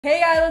Hey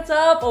guys, what's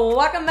up?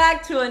 Welcome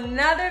back to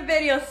another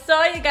video.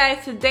 So you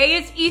guys, today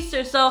is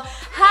Easter, so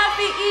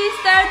happy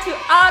Easter to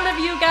all of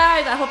you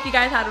guys. I hope you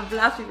guys had a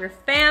blast with your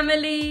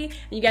family and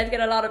you guys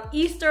get a lot of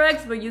Easter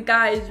eggs. But you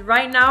guys,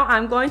 right now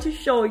I'm going to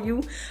show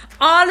you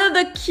all of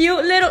the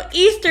cute little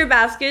Easter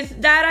baskets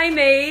that I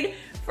made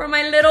for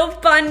my little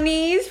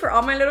bunnies, for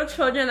all my little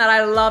children that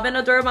I love and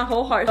adore with my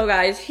whole heart. So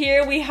guys,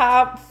 here we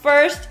have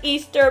first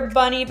Easter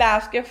bunny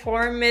basket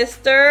for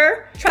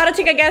Mr. Try to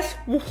take a guess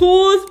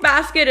whose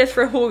basket is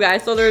for who,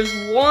 guys. So there's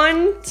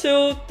 1,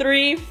 2,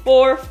 3,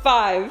 4,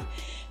 5.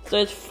 So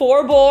it's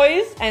 4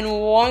 boys and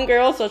 1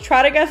 girl. So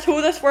try to guess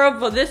who this for.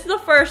 But this is the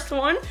first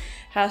one.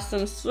 Has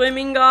some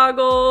swimming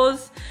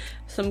goggles,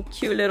 some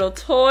cute little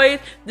toys.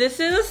 This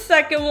is the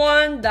second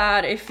one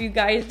that, if you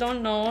guys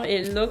don't know,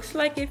 it looks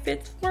like if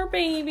it's for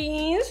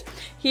babies.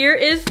 Here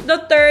is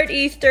the third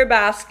Easter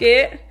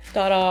basket.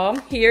 Ta-da.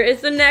 Here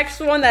is the next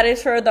one that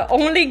is for the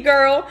only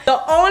girl,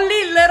 the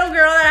only little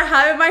girl that I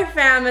have in my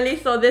family.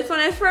 So this one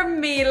is for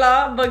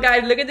Mila. But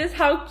guys, look at this,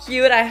 how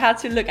cute. I had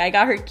to look. I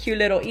got her cute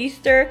little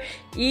Easter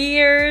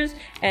ears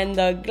and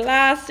the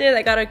glasses.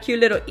 I got a cute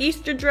little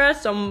Easter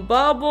dress, some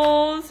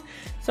bubbles,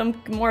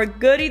 some more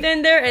goodies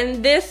in there.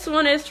 And this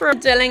one is for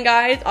Dylan,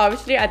 guys.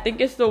 Obviously, I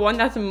think it's the one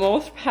that's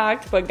most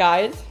packed. But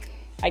guys,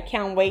 I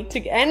can't wait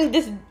to end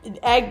this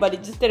egg, but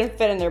it just didn't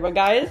fit in there. But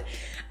guys,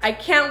 I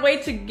can't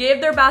wait to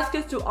give their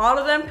baskets to all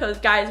of them, because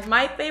guys,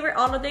 my favorite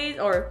holidays,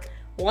 or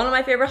one of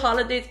my favorite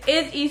holidays,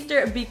 is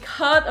Easter,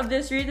 because of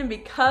this reason,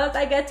 because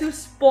I get to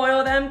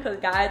spoil them. Because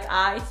guys,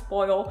 I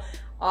spoil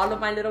all of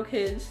my little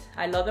kids.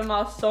 I love them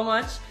all so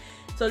much.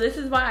 So this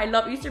is why I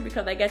love Easter,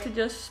 because I get to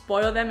just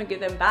spoil them and give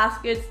them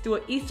baskets, do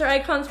an Easter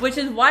egg hunt, which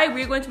is why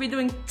we're going to be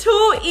doing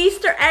 2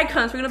 Easter egg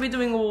hunts. We're going to be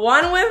doing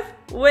one with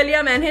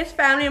William and his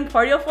family in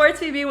Party of 4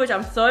 TV, which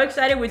I'm so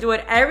excited. We do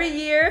it every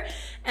year.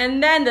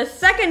 And then the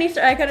second Easter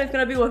egg hunt is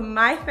going to be with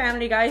my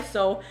family, guys.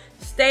 So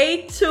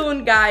stay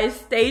tuned, guys.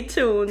 Stay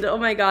tuned. Oh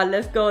my God,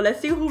 let's go. Let's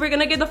see who we're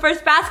going to give the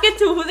first basket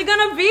to. Who's it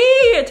going to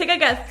be? Take a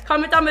guess.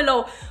 Comment down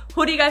below.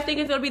 Who do you guys think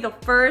is going to be the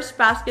first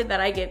basket that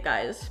I give,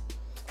 guys?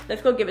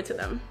 Let's go give it to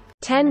them.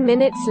 10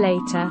 minutes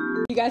later.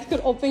 You guys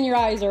could open your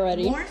eyes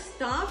already. More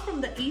stuff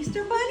from the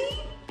Easter bunny?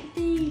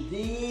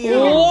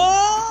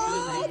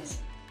 What?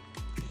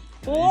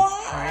 What?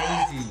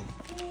 Crazy.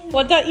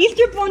 What the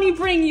Easter bunny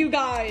bring you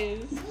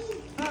guys?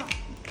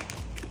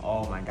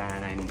 Oh my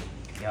God,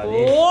 yo,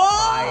 this is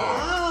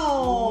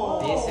Whoa!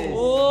 fire. This is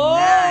Whoa!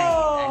 nice.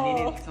 I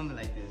needed something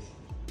like this.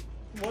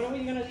 What are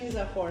we gonna use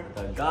that for?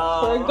 The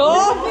golf. For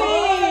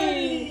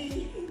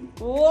golfing!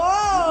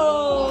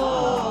 Whoa!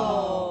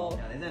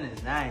 Yeah, this one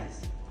is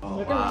nice. Oh,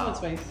 Look wow. at Roman's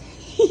face.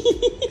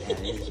 Yeah,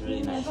 this is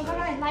really nice.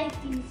 I like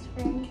these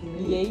friends.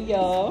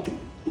 Yeah.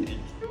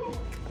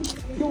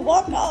 You're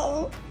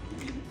welcome.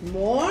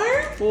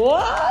 More?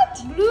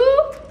 What? Blue?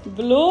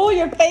 Blue,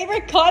 your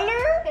favorite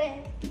color?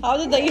 How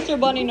did the Easter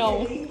bunny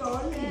know?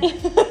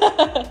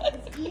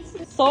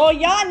 So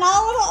yeah,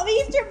 now the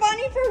Easter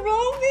bunny for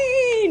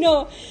Romy.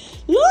 No.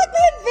 Look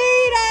at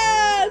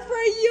Vedas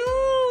for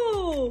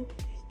you.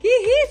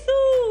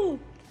 Hihisu.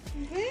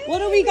 What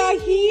do we got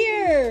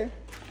here?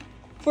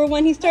 For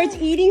when he starts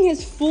eating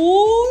his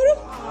food?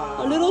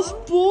 A little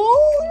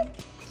spoon?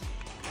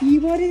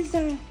 What is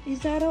that? Is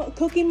that a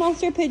Cookie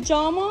Monster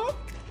pajama?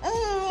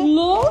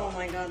 Look. Oh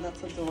my God,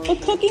 that's adorable. A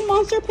Cookie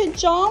Monster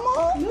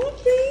pajama?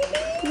 Look,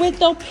 baby. With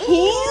the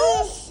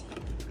pants?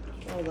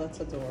 Oh, that's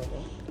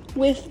adorable.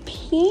 With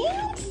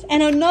pants?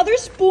 And another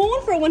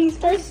spoon for when he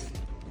starts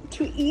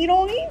to eat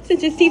on me,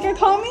 since his teeth are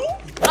coming?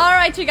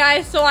 Alright, you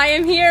guys, so I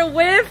am here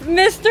with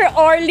Mr.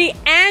 Orly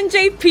and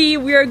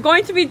JP. We are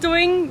going to be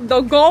doing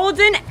the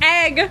golden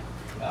egg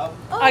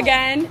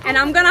again, and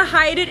I'm gonna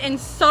hide it in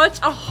such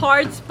a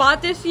hard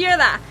spot this year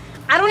that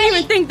I don't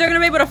even think they're gonna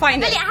be able to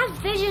find it. It has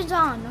visions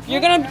on. Okay?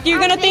 You're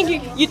gonna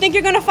think you think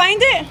you're gonna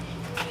find it?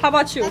 How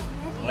about you?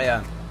 Oh,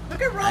 yeah.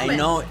 Look at Roman. I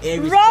know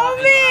every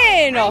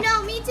Roman! I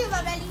know, me too,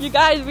 Maibelys. You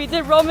guys, we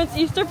did Roman's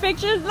Easter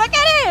pictures. Look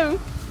at him.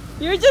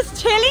 You're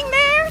just chilling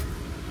there.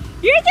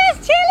 You're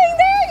just chilling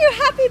there. You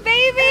happy,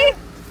 baby?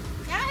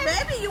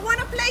 Baby, you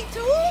wanna play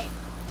too?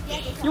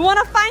 Yeah, You want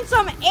to find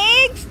some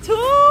eggs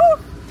too?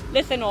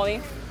 Listen,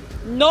 Oli.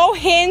 No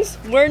hints.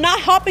 We're not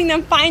helping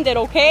them find it,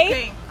 okay?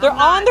 Okay, They're I'm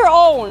not. on their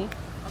own.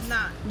 I'm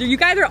not. You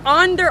guys are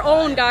on their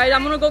own, guys.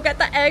 I'm going to go get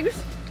the eggs.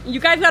 You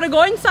guys got to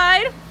go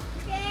inside.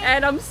 Okay.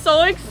 And I'm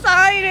so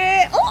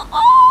excited. Oh!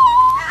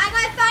 I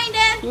gotta find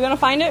him. You going to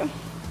find it?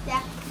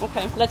 Yeah.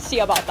 Okay, let's see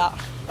about that.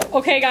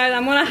 Okay, guys,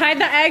 I'm gonna hide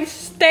the eggs.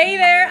 Stay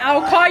there.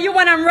 I'll call you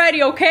when I'm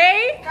ready,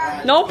 okay?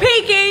 No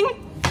peeking.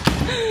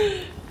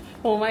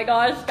 Oh my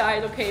gosh,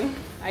 guys, okay.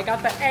 I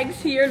got the eggs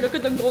here. Look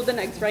at the golden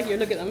eggs right here.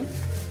 Look at them.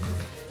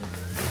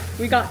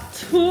 We got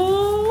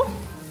 2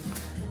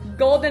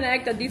 golden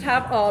eggs that these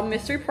have a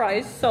mystery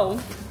prize. So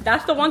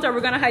that's the ones that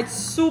we're gonna hide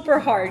super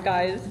hard,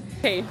 guys.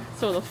 Okay,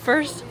 so the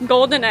first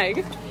golden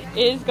egg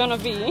is gonna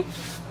be,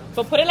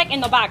 but put it like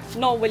in the back.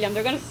 No, William,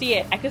 they're gonna see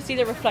it. I can see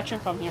the reflection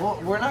from here.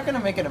 Well, we're not gonna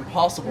make it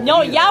impossible.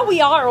 No, either. yeah,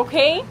 we are,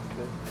 okay?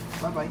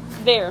 Bye-bye.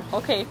 There.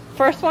 Okay.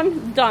 First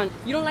one done.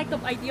 You don't like the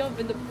idea of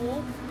in the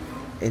pool?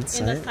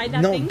 Inside? Inside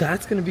that no, thing?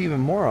 that's gonna be even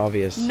more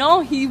obvious.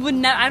 No, he would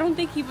not. I don't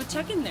think he would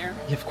check in there.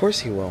 Yeah, of course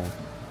he will.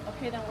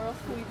 Okay, then where else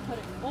can we put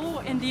it? Oh,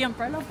 in the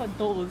umbrella, but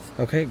those.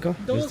 Okay, go.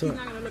 Those, Let's do he's it.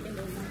 not gonna look in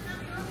those.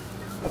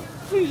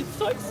 He's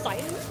so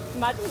excited.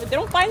 Imagine if they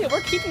don't find it,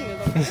 we're keeping it.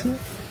 Okay?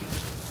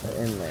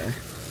 They're in there.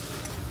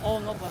 Oh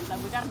no, but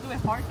like, we gotta do it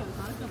hard because it's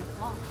not gonna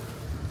flop.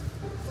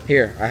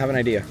 Here, I have an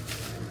idea.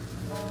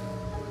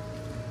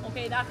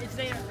 Okay, that is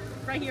there.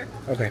 Right here.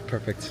 Okay,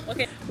 perfect.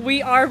 Okay,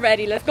 we are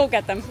ready. Let's go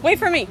get them. Wait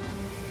for me.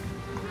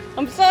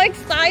 I'm so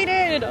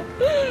excited.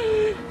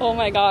 Oh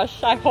my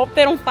gosh. I hope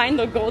they don't find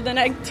the golden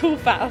egg too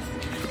fast.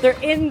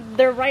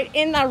 They're right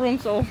in that room,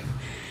 so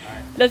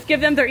let's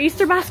give them their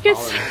Easter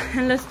baskets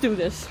and let's do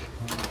this.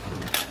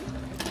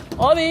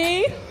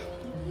 Ollie,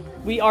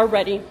 we are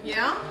ready.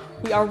 Yeah?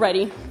 We are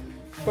ready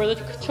for the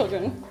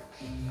children.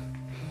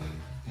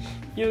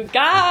 You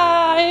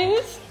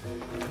guys,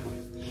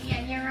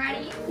 Yeah, you're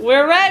ready.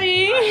 we're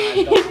ready.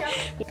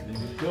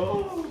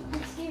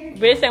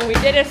 Listen, we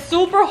did it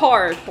super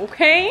hard,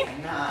 okay?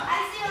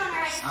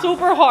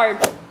 Super hard.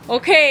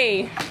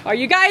 Okay, are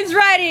you guys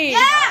ready?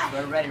 Yeah!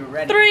 We're ready, we're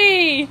ready.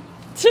 3,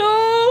 2,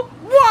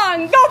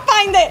 1, go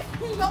find it.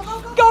 Go,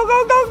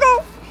 go, go,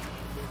 go.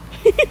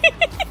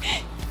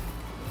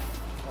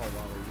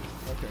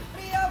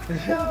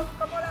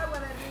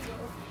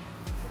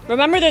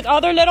 Remember, there's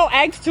other little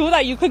eggs too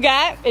that you could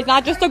get. It's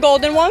not just the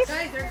golden ones.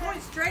 Guys, they're going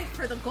straight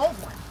for the gold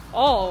one.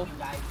 Oh.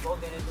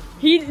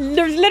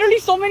 There's literally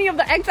so many of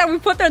the eggs that we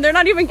put there, they're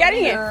not even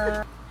getting it.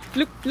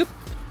 Look, look,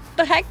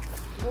 the heck?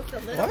 What?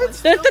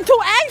 There's the 2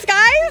 eggs,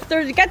 guys.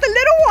 Get the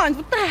little ones.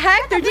 What the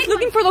heck? They're just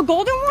looking for the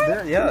golden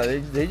one? Yeah,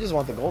 they just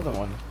want the golden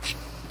one.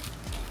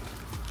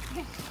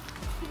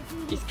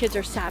 These kids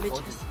are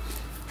savages.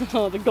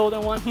 Oh, the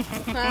golden one.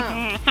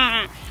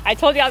 I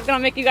told you I was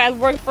gonna make you guys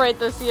work for it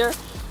this year.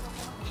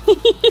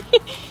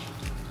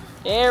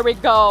 There we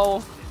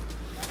go.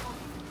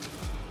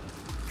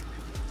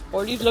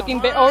 Orly's looking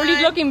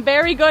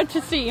very good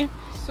to see.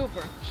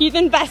 Super. He's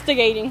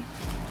investigating.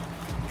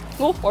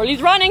 Oh,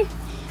 Orly's running.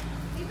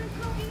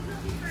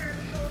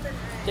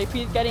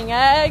 JP's getting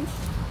eggs.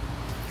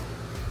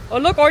 Oh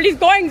look, Orly's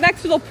going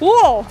next to the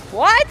pool.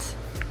 What?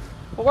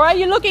 Why are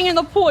you looking in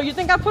the pool? You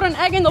think I put an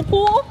egg in the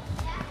pool?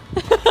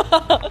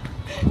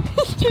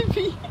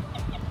 JP.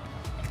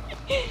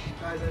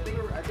 Guys, I think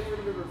we're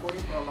gonna be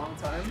recording for a long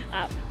time.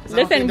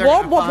 Listen,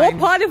 we'll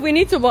pause if we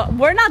need to, but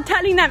we're not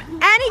telling them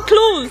any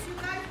clues.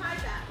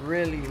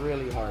 Really,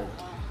 really hard.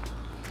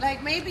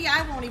 Like, maybe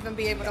I won't even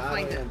be able to I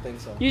find don't it. even think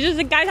so. You just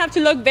guys have to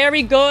look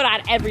very good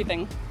at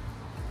everything.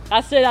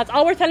 That's it. That's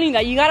all we're telling you.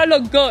 That you gotta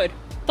look good.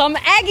 Some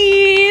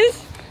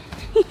eggies.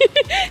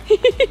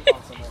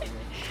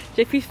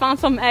 JP found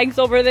some eggs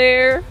over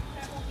there.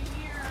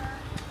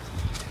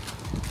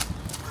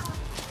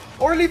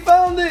 Orly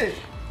found it!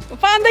 We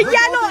found the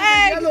yellow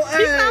egg. yellow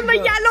He found the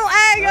egg. yellow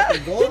egg. That's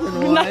the golden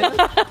one. I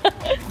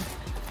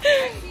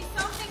see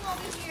something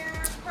over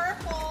here.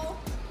 Purple.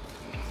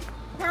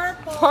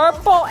 Purple.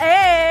 Purple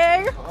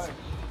egg.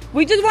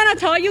 We just want to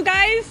tell you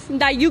guys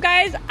that you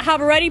guys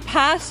have already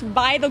passed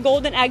by the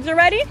golden eggs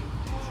already.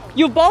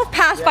 You both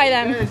passed by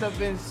them. You guys have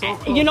been so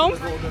close You know? to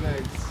the golden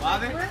eggs.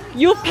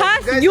 You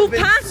guys have been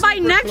passed by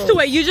super next to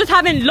close. it. You just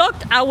haven't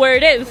looked at where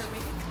it is.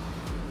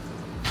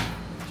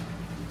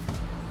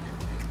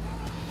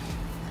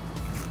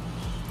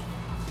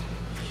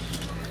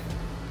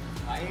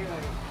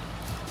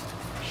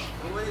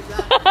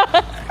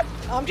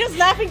 I'm just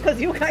laughing because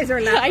you guys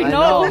are laughing. I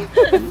know.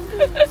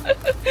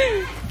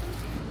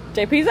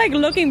 JP's like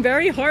looking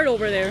very hard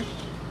over there.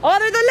 Oh,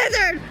 there's a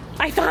lizard!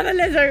 I saw the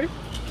lizard.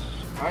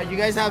 Alright, you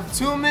guys have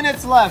 2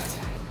 minutes left.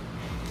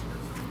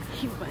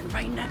 He went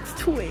right next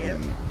to it.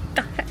 What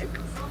the heck?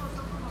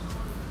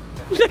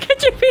 Look at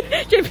JP.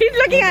 JP's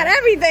looking at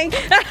everything.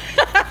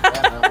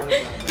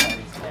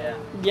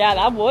 Yeah,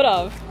 that would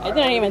have. I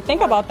didn't even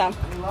think about that.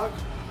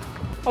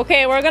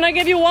 Okay, we're gonna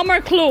give you one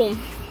more clue.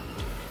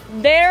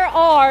 There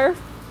are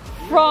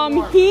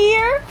from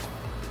here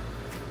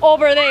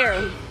over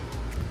there.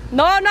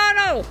 No, no,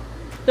 no.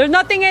 There's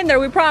nothing in there,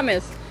 we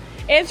promise.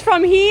 It's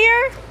from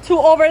here to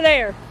over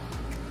there.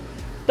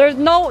 There's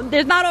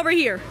not over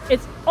here.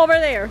 It's over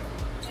there.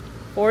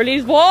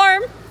 Orly's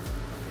warm.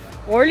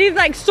 Orly's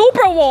like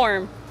super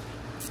warm.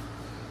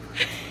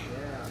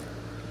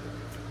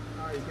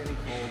 Oh, he's getting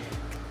cold.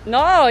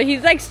 No,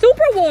 he's like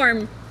super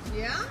warm.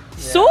 Yeah?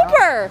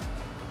 Super.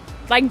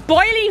 Like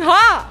boiling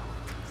hot.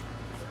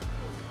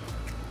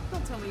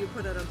 Don't tell me you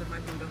put it under my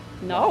window.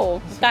 No,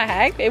 what the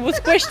heck? It would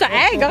squish the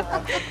egg.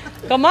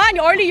 Come on,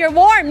 Orly, you're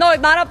warm. No,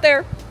 it's not up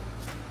there.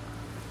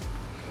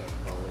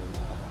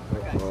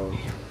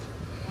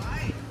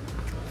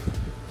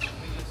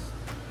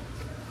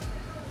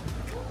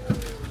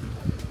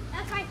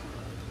 That's fine.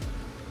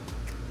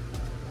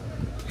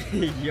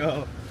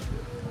 Yo.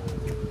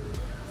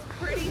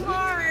 Pretty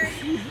hard.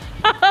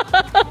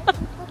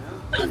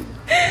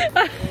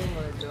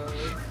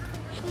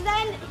 And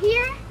then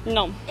here,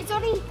 No. it's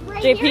only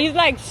right here. JP's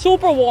like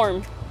super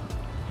warm.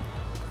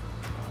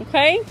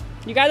 Okay?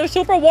 You guys are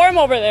super warm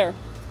over there.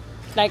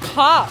 Like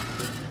hot.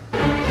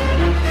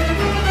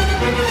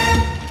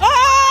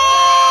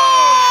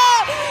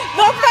 Oh!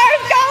 The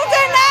first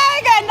golden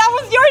egg! And that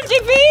was yours,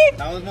 GP?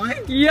 That was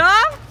mine?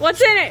 Yeah?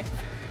 What's in it?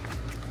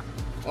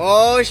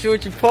 Oh,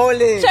 shoot,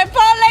 Chipotle.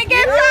 Chipotle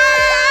gift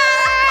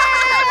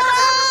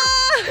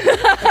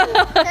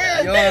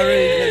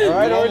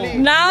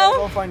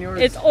Now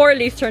it's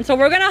Orly's turn, so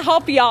we're gonna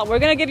help you out. We're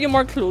gonna give you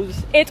more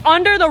clues. It's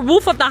under the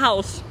roof of the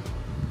house,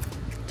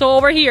 so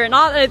over here,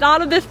 not it's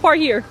out of this part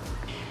here.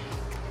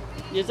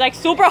 It's like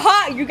super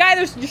hot. You guys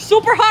are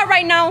super hot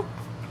right now.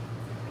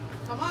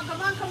 Come on,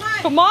 come on, come on.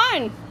 Come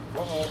on.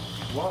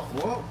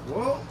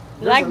 Whoa.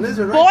 Like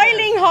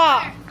boiling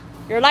hot.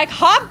 You're like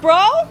hot,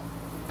 bro.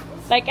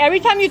 Like every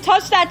time you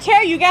touch that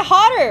chair, you get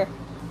hotter.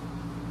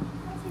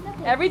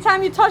 Every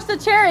time you touch the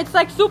chair, it's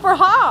like super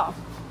hot.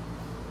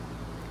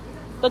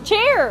 The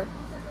chair.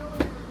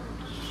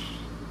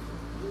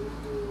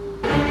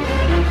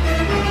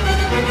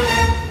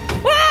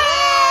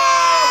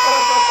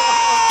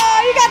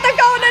 Oh, you got the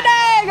golden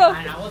egg.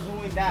 I was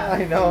doing that.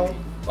 I know.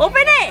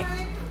 Open it.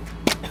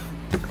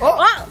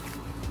 Oh.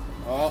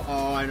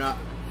 Oh, I know.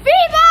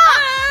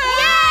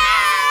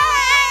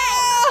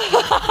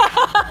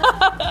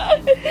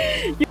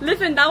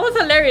 Listen, that was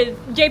hilarious.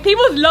 JP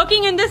was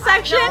looking in this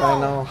section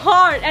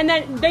hard, and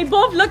then they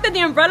both looked at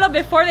the umbrella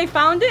before they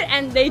found it,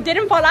 and they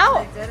didn't fall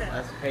out.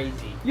 That's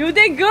crazy. You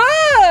did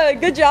good.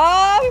 Good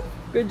job.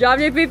 Good job,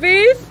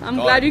 JPPs. I'm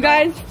glad you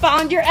guys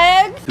found your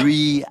eggs.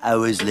 3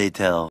 hours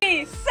later.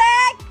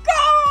 Set,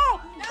 go!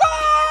 Go!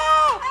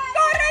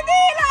 Corre,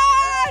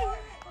 Dylan!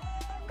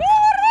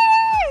 Corre!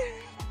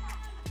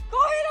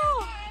 Cógelo!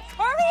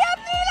 Hurry up,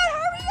 Dylan!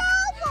 Hurry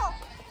up!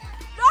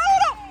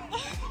 Duro!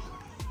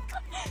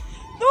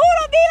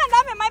 Duro, Dylan!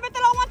 Dame, Maibelys te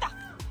lo aguanta.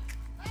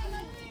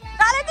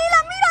 Dale,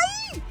 Dylan, mira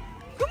ahí!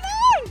 Come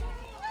on!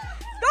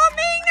 Go,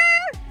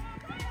 Migner!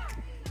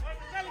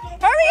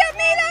 Hurry up,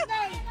 Mila!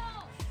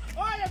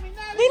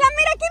 Dylan,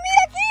 mira aquí,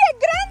 es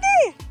grande!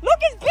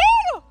 Look, it's big!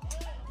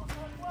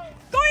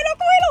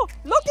 Cógelo!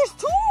 Look, there's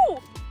two!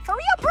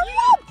 Hurry up!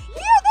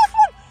 Here, this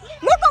one!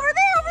 Look, over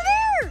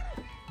there!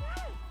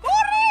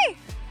 Corre!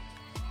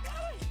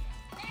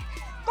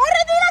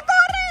 Corre, Dylan,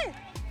 corre!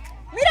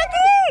 Mira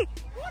aquí!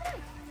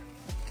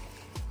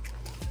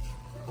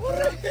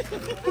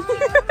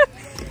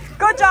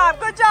 Good job!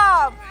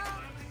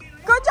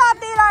 Good job,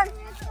 Dylan!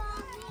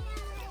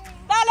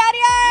 Dale,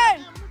 Arián!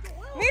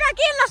 Mira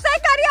aquí en la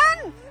seca, Arián!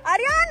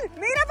 Arián,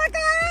 mira para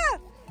acá!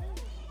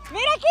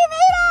 Mira aquí,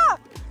 mira!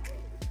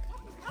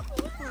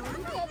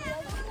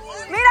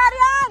 Mira,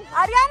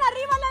 Arián,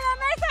 arriba de la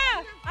mesa.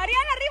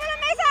 Arián, arriba de la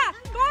mesa.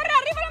 Corre,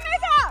 arriba de la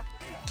mesa.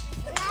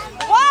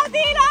 ¡Wow,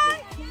 Dylan!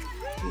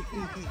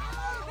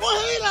 ¡Uy,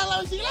 Dylan, la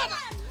bicicleta!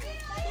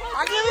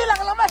 Aquí, Dylan,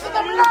 que la mesa está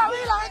a mi lado,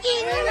 Dylan, aquí.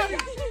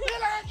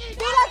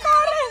 Dylan,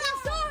 corre.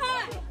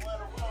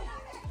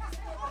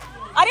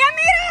 Arián,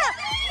 mira.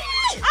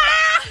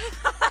 ¡Ah!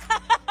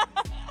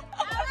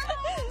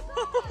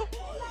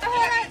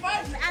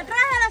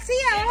 Atrás de la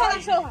silla, abajo de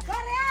la soja.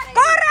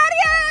 ¡Corre,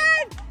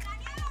 Arián!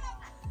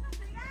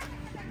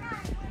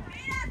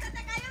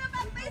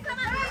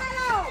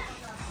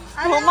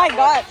 Oh my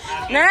god.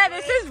 Man,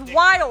 this is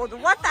wild.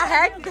 What the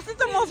heck? This is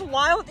the most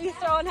wild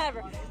Easter on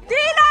ever.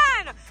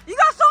 Dylan! You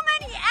got so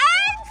many